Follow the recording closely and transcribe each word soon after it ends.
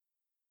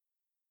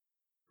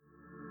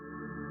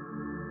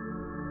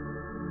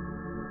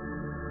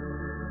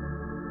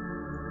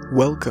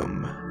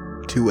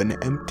Welcome to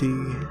an empty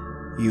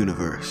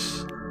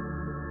universe.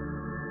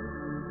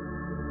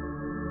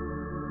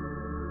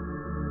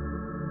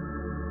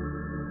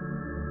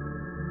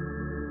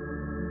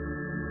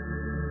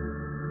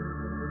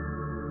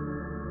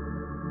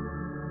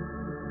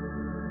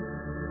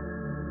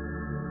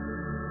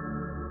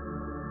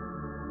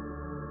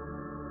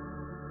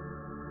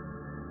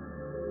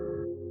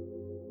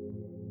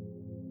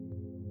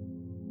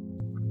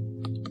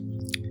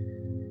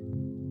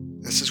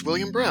 This is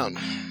William Brown.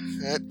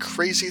 That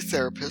crazy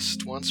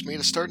therapist wants me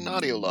to start an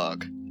audio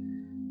log.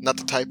 Not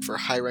the type for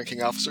high-ranking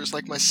officers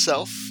like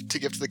myself to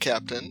give to the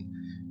captain.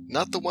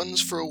 Not the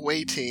ones for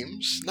away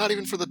teams. Not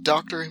even for the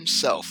doctor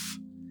himself.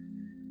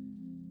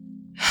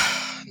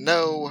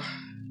 No,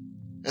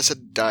 as a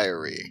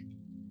diary.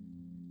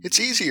 It's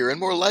easier and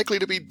more likely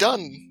to be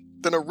done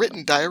than a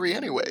written diary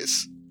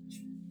anyways.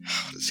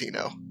 What does he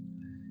know?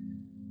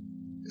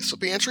 This will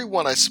be entry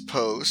 1, I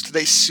suppose.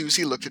 Today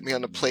Susie looked at me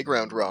on the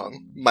playground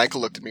wrong. Michael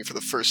looked at me for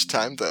the first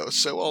time, though,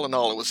 so all in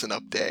all it was an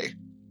up day.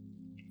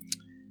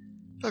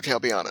 Okay, I'll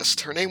be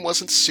honest. Her name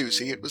wasn't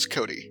Susie, it was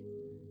Cody.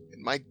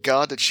 And my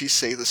god, did she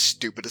say the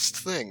stupidest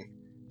thing.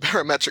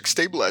 Barometric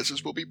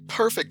stabilizers will be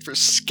perfect for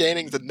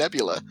scanning the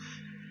nebula.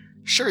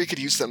 Sure, you could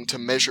use them to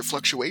measure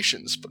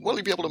fluctuations, but what'll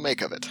you be able to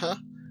make of it, huh?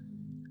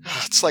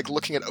 It's like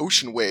looking at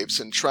ocean waves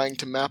and trying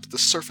to map the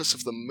surface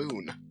of the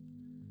moon.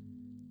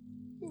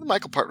 The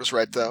Michael part was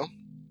right, though.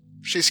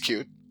 She's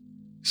cute.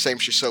 Same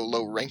she's so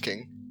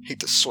low-ranking.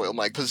 Hate to soil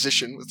my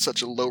position with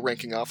such a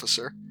low-ranking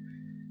officer.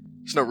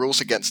 There's no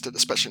rules against it,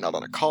 especially not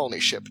on a colony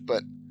ship,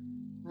 but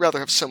I'd rather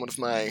have someone of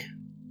my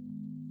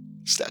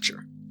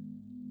stature.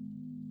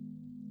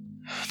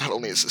 Not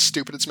only is this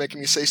stupid, it's making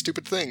me say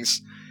stupid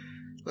things.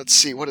 Let's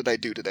see, what did I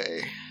do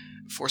today?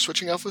 Before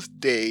switching off with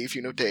Dave,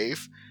 you know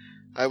Dave,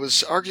 I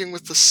was arguing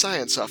with the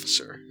science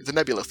officer, the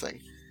nebula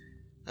thing.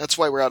 That's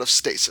why we're out of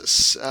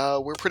stasis.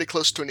 We're pretty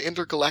close to an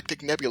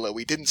intergalactic nebula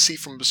we didn't see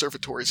from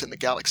observatories in the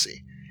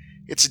galaxy.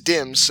 It's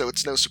dim, so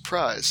it's no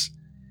surprise.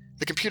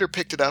 The computer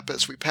picked it up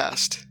as we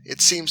passed.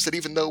 It seems that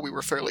even though we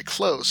were fairly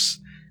close,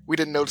 we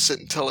didn't notice it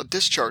until a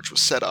discharge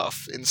was set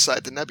off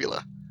inside the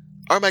nebula.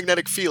 Our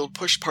magnetic field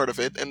pushed part of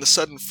it, and the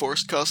sudden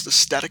force caused a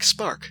static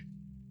spark.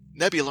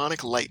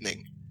 Nebulonic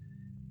lightning.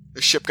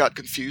 The ship got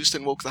confused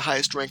and woke the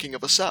highest ranking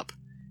of us up.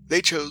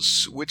 They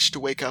chose which to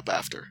wake up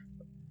after.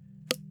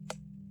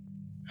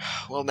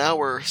 Well, now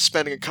we're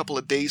spending a couple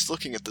of days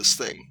looking at this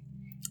thing.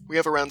 We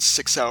have around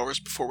 6 hours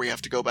before we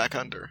have to go back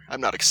under. I'm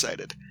not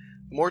excited.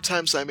 The more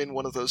times I'm in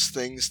one of those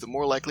things, the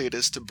more likely it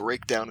is to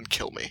break down and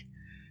kill me.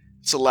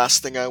 It's the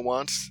last thing I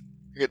want.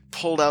 I get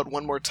pulled out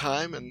one more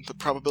time, and the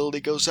probability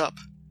goes up.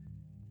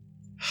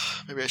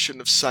 Maybe I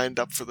shouldn't have signed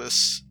up for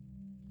this.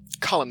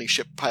 Colony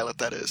ship pilot,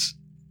 that is.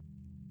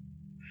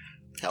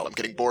 Hell, I'm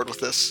getting bored with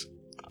this.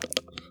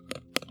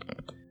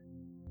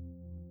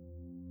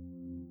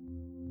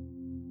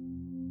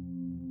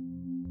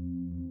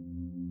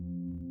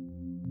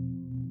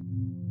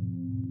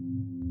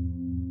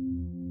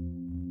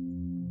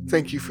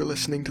 Thank you for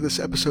listening to this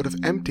episode of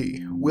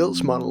Empty,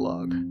 Will's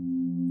Monologue.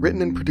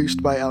 Written and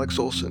produced by Alex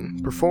Olson,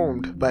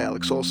 performed by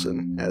Alex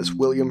Olson as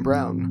William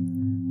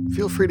Brown.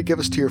 Feel free to give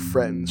us to your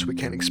friends. We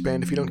can't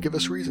expand if you don't give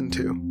us reason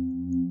to.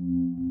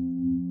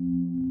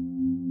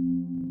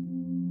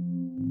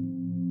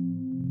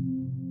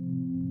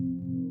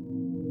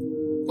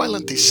 Why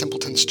let these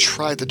simpletons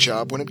try the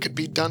job when it could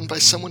be done by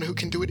someone who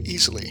can do it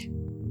easily?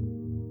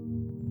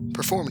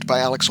 Performed by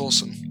Alex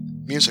Olson.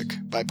 Music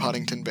by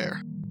Poddington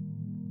Bear.